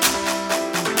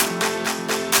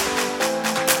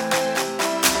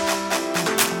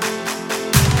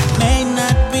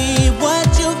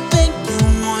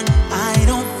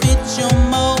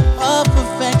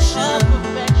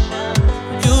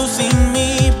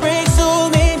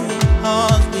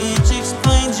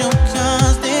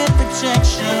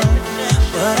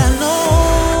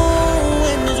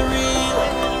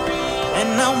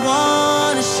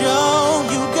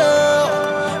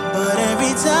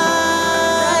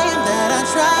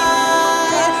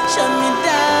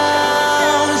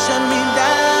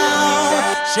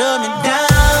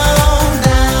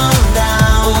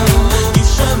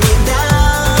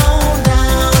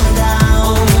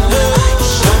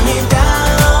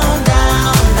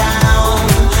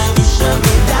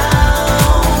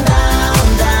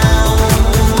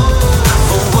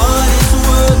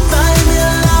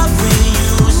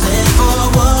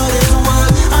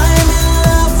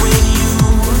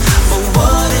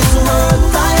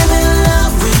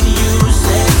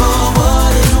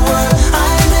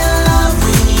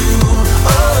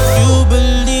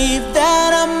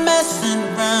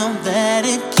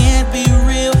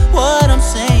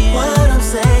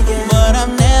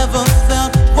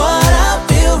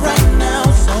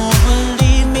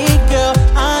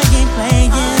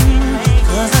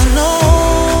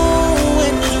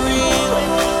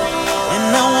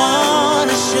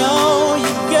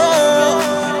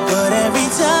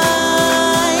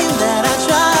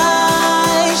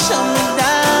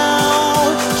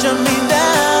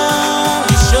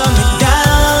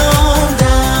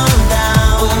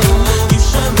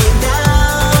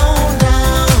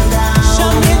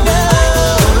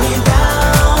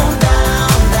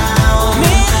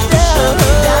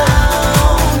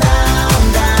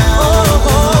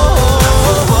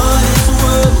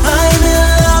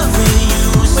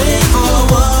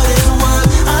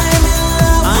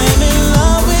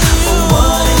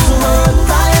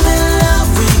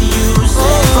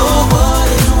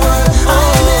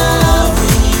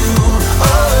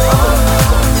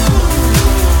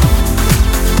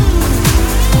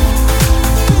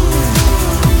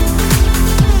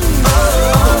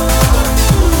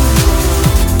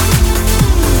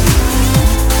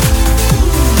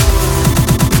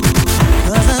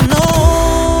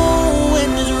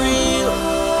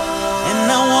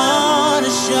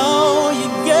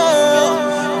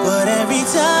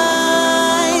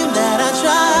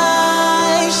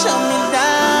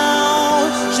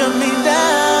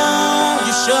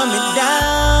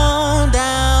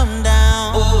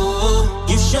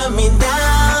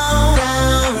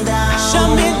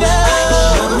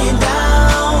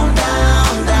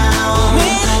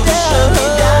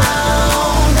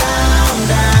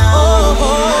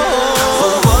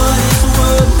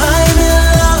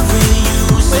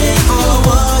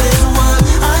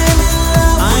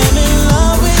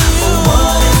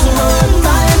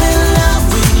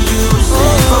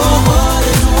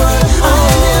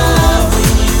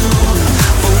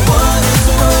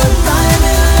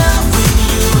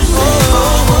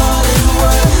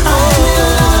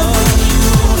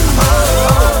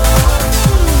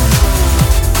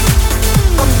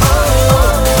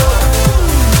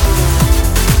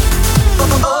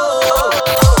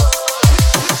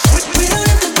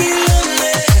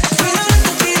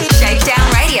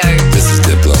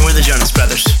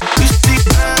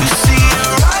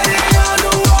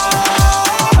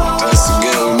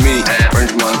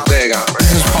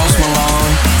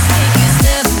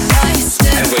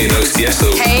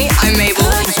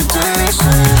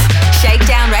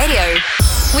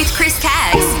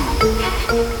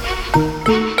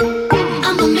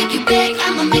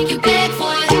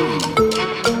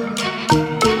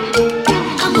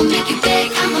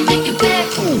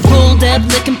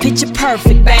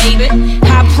 perfect, baby.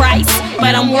 High price,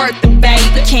 but I'm worth it,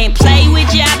 baby. Can't play with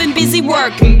you, I've been busy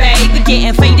working, baby.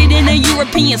 Getting faded in a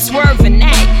European swerving.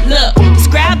 Hey, look,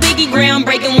 describe Biggie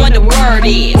groundbreaking what the word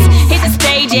is. Hit the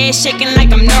stage, ass shaking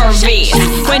like I'm nervous.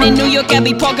 When in New York, I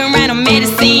be poking around on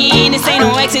medicine. This ain't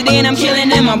no accident, I'm killing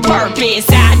them on purpose.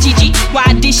 Gigi,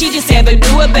 why did she just ever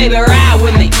do it, baby? Ride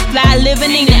with me. Fly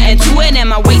living, ain't nothing to it, and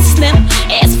my waist slim.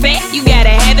 Ass fat, you gotta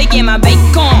have it, get my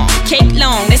bacon. Cake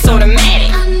long, that's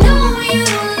automatic. I know you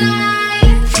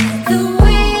like the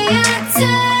way I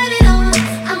turn it on.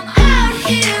 I'm out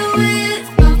here with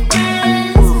my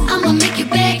friends. I'ma make you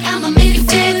beg, I'ma make you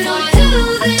beg for it.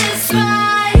 Do this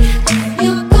right.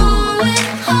 You're going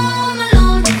home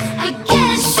alone. I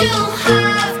guess you'll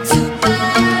have to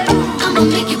beg. I'ma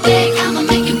make you beg, I'ma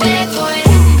make you beg for it.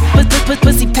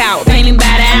 Pussy power, pay me by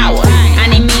the hour. I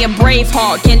need me a brave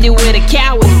heart, can't deal with a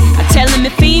coward. I tell him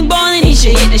if he ain't ballin', he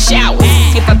should hit the shower.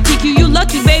 If I pick you, you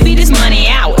lucky, baby, this money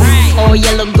ours. Oh,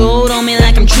 yellow gold on me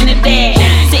like I'm Trinidad.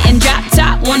 Sitting drop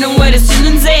top, wondering where the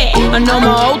ceiling's at. I know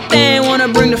my old thing, wanna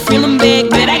bring the feeling back,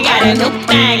 but I got a new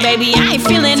thing, baby. I ain't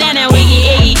feeling that now,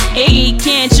 Iggy,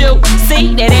 can't you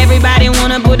see that everybody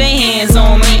wanna put their hands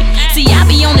on me? See, I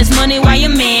be on this money while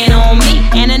your man on me,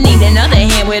 and I need another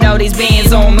hand with all these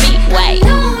bands on me. Wait. I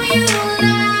know you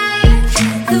like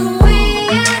the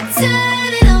way I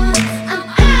turn it on. I'm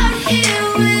out here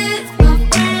with my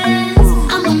friends.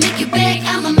 I'ma make you beg,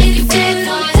 I'ma make you beg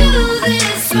for it. Do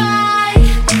this right.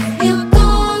 You're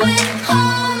going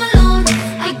home alone.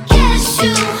 I guess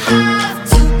you'll have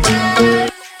to beg.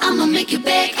 I'ma make you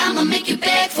beg, I'ma make you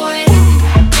beg for it.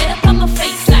 Get up on my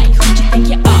face like who you think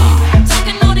you are?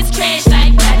 Talking all this trash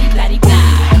like blah blah blah.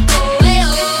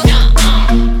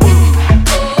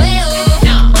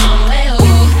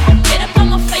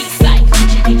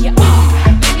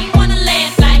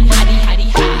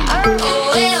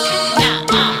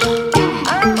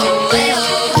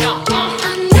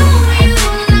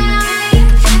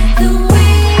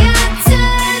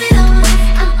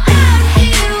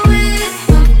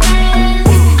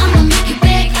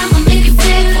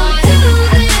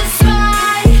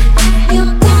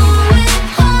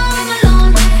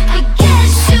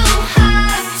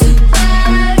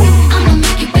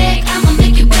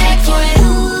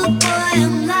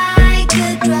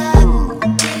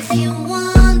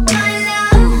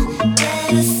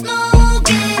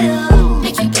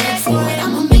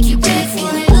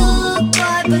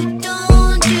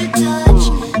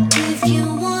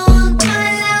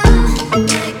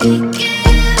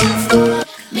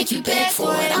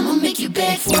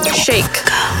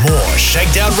 More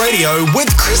Shakedown Radio with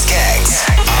Chris Caggs.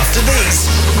 After these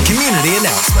community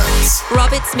announcements.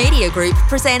 Roberts Media Group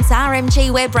presents RMG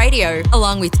Web Radio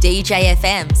along with DJ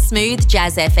FM, Smooth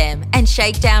Jazz FM and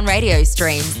Shakedown Radio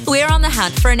streams. We're on the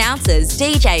hunt for announcers,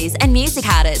 DJs and music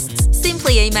artists.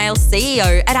 Simply email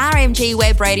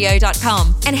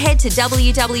ceo@rmgwebradio.com and head to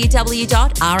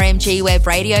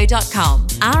www.rmgwebradio.com.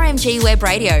 RMG Web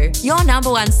Radio, your number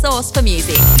one source for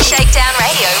music. Shakedown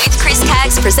Radio with Chris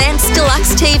Caggs presents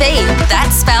Deluxe TV.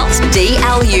 That's spelt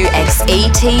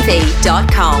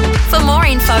DLUXETV.com. For more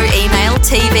info, email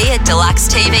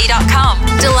tv@deluxetv.com.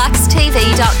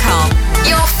 Deluxetv.com,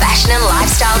 your fashion and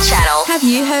lifestyle channel. Have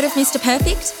you heard of Mr.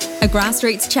 Perfect? A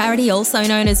grassroots charity also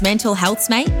known as Mental Health's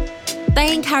Mate?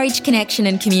 They encourage connection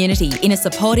and community in a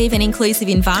supportive and inclusive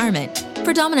environment,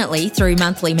 predominantly through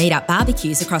monthly meet-up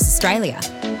barbecues across Australia.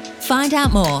 Find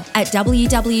out more at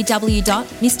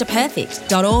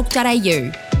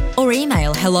www.mrperfect.org.au or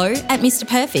email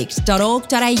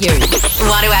hello@mrperfect.org.au.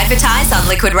 Want to advertise on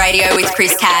Liquid Radio with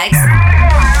Chris Caggs?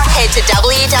 Head to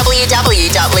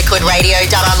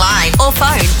www.liquidradio.online or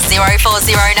phone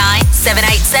 0409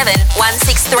 787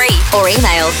 163 or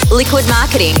email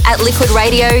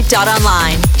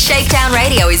liquidmarketing@liquidradio.online. Shakedown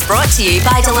Radio is brought to you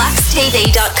by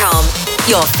deluxetv.com,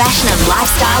 your fashion and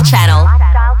lifestyle channel.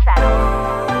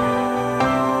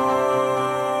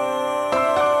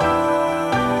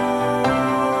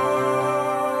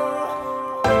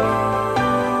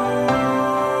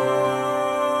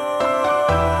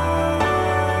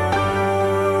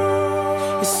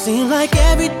 Seems like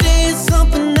every day is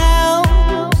something else,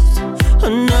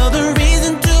 another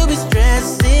reason to be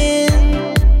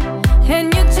stressing.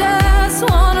 And you just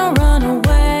wanna run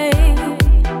away.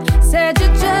 Said you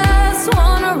just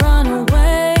wanna run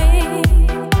away.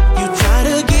 You try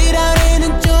to get out and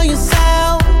enjoy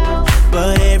yourself,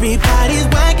 but everybody's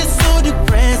whack is so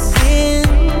depressing.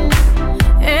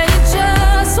 And you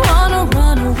just wanna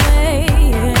run away,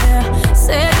 yeah.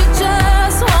 Said you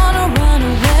just wanna run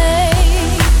away.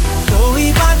 So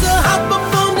if I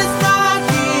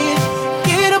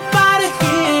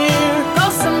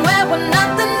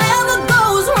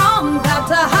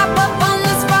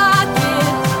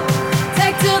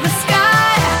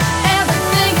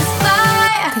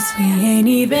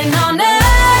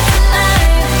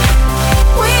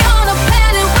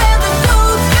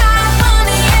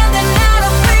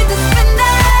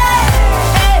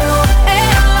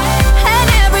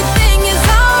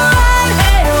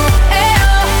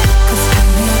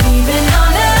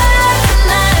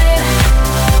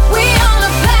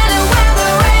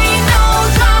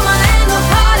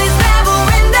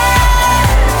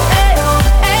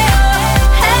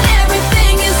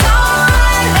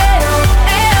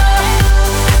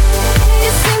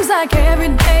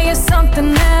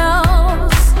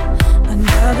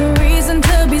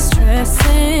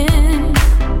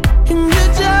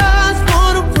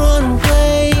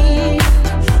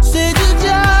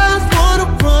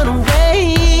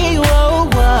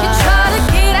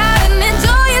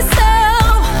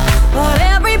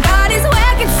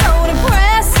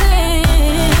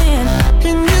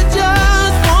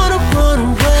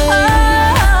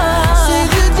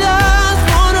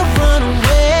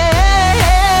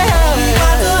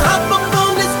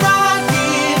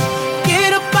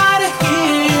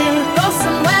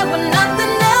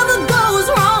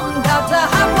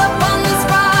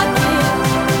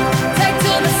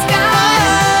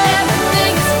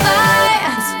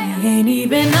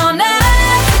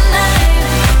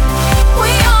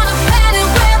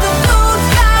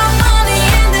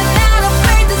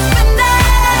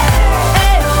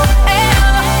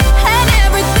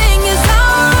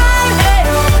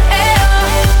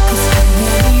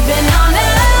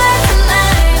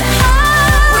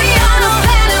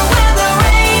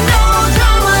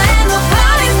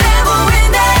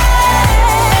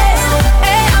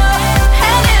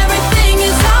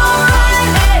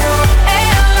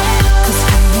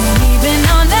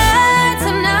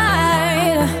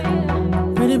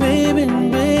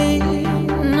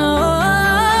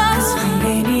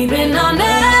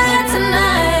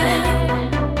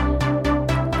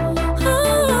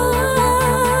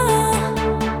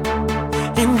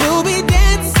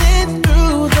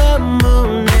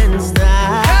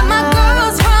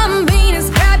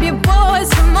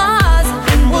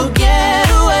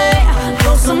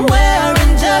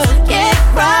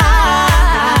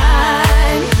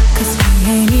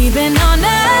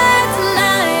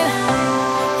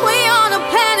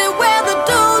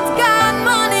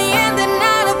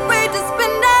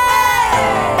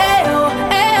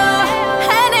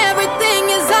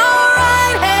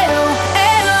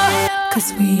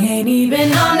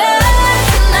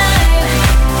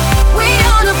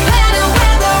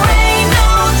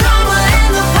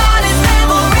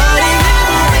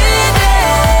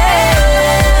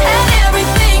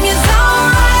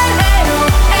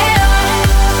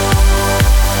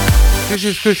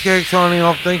Chris Gag signing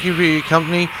off. Thank you for your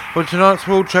company. For tonight's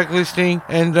full track listing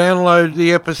and download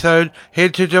the episode,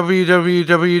 head to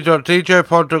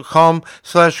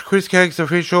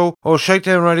www.djpod.com/ChrisGagsOfficial or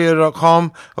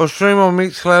shakedownradio.com or stream on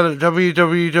Mixcloud at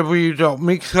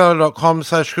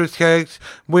www.mixcloud.com/ChrisGags.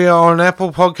 We are on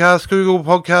Apple Podcasts, Google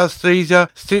Podcasts, Deezer,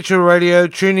 Stitcher Radio,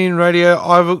 TuneIn Radio,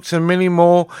 iBooks and many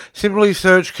more. Simply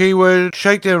search keyword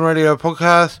Shakedown Radio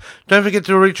Podcast. Don't forget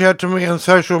to reach out to me on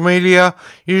social media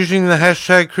using the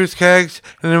hashtag ChrisCags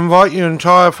and invite your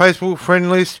entire Facebook friend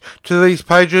list to these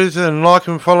pages and like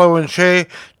and follow and share.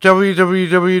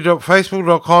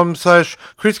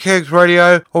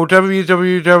 www.facebook.com/ChrisCagsRadio or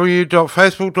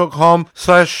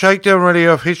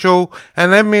www.facebook.com/ShakedownRadioOfficial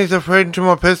and add me as a friend to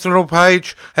my personal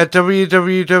page at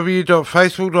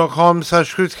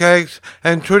www.facebook.com/ChrisCags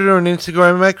and Twitter and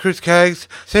Instagram at ChrisCags.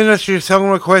 Send us your song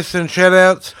requests and shout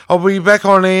outs. I'll be back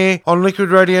on air on Liquid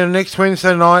Radio next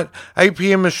Wednesday night, 8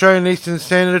 p.m. Australian Eastern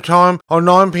Standard Time or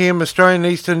 9 p.m. Australian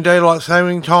Eastern Daylight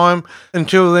Saving Time.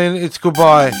 Until then, it's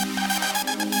goodbye.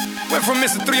 Went from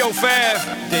Mr. 305,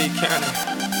 Dade County,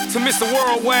 to Mr.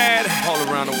 Worldwide, all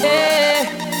around the world.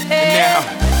 And now,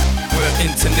 we're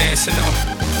international,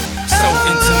 so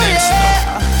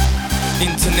international,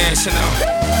 international,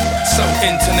 so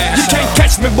international. You can't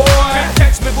catch me, boy.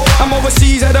 I'm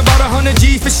overseas at about 100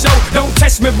 G for show. Don't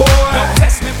test me, boy.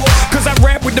 Cause I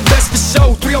rap with the best for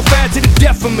show. 305 to the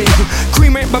death of me.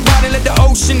 Cremate my body, let the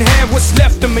ocean have what's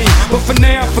left of me. But for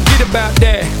now, forget about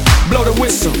that. Blow the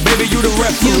whistle, baby, you the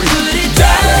referee. You put it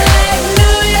down like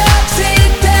New York City.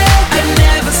 I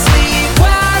never sleep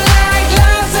wild like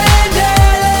Los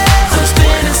Angeles. I'm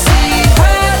spinning sea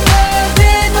hot love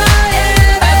in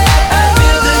Miami. I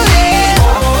feel the heat,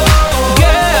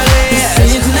 girl. It's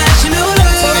international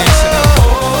love.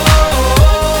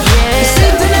 It's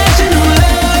international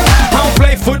love. I don't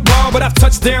play football, but I've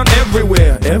touched down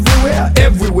everywhere, everywhere,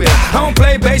 everywhere. I don't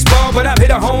play baseball, but I've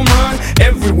hit a home run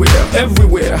everywhere,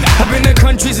 everywhere. I've been to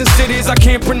countries and cities I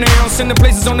can't pronounce, and the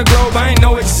places on the globe I ain't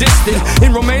know existed.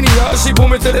 In Romania, she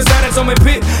pulled me to the side and told me,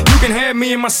 Pit, you can have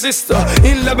me and my sister.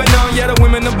 In Lebanon, yeah, the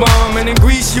women are bomb. And in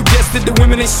Greece, you guessed it, the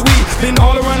women ain't sweet. Been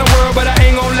all around the world, but I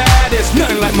ain't gon' lie, there's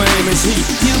nothing like Miami's heat.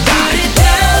 You put it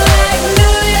down like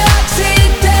New York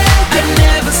City. I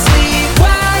never sleep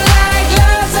wild like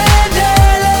Los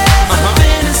Angeles. I'm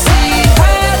spinning sea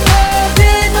hot love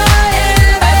in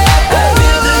Miami. I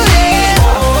feel the heat,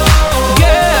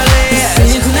 girl. It's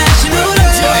international love.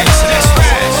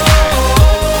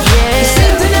 It's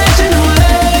international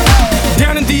love.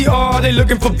 Down in DR, they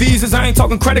looking for visas. I ain't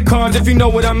talking credit cards, if you know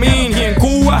what I mean. Here in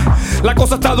Cuba, la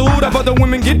cosa está dura, but the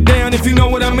women get down, if you know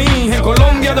what I mean. In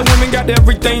Colombia, the women got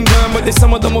everything done, but they're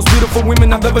some of the most beautiful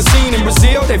women I've ever seen. In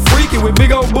Brazil, they freaky with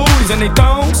big old booties and they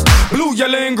thongs, blue,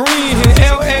 yellow, and green. In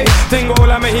LA, tengo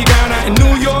la mexicana. In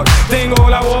New York, tengo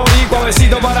la boricua.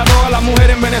 Besito para todas las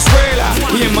mujeres en Venezuela.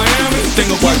 Y en Miami,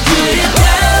 tengo cualquiera.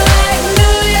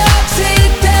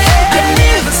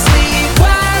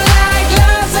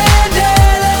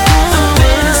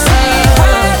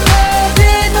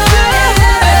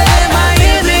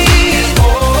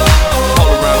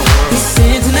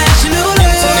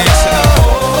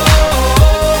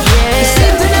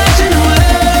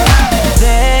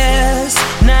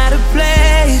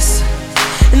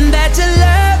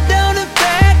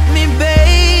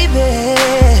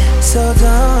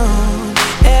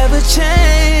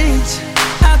 Change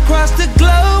across the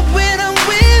globe when I'm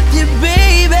with you,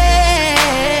 baby.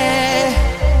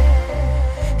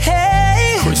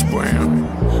 Hey, Chris Brown,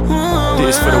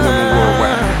 this for the women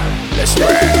worldwide. Let's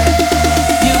ride.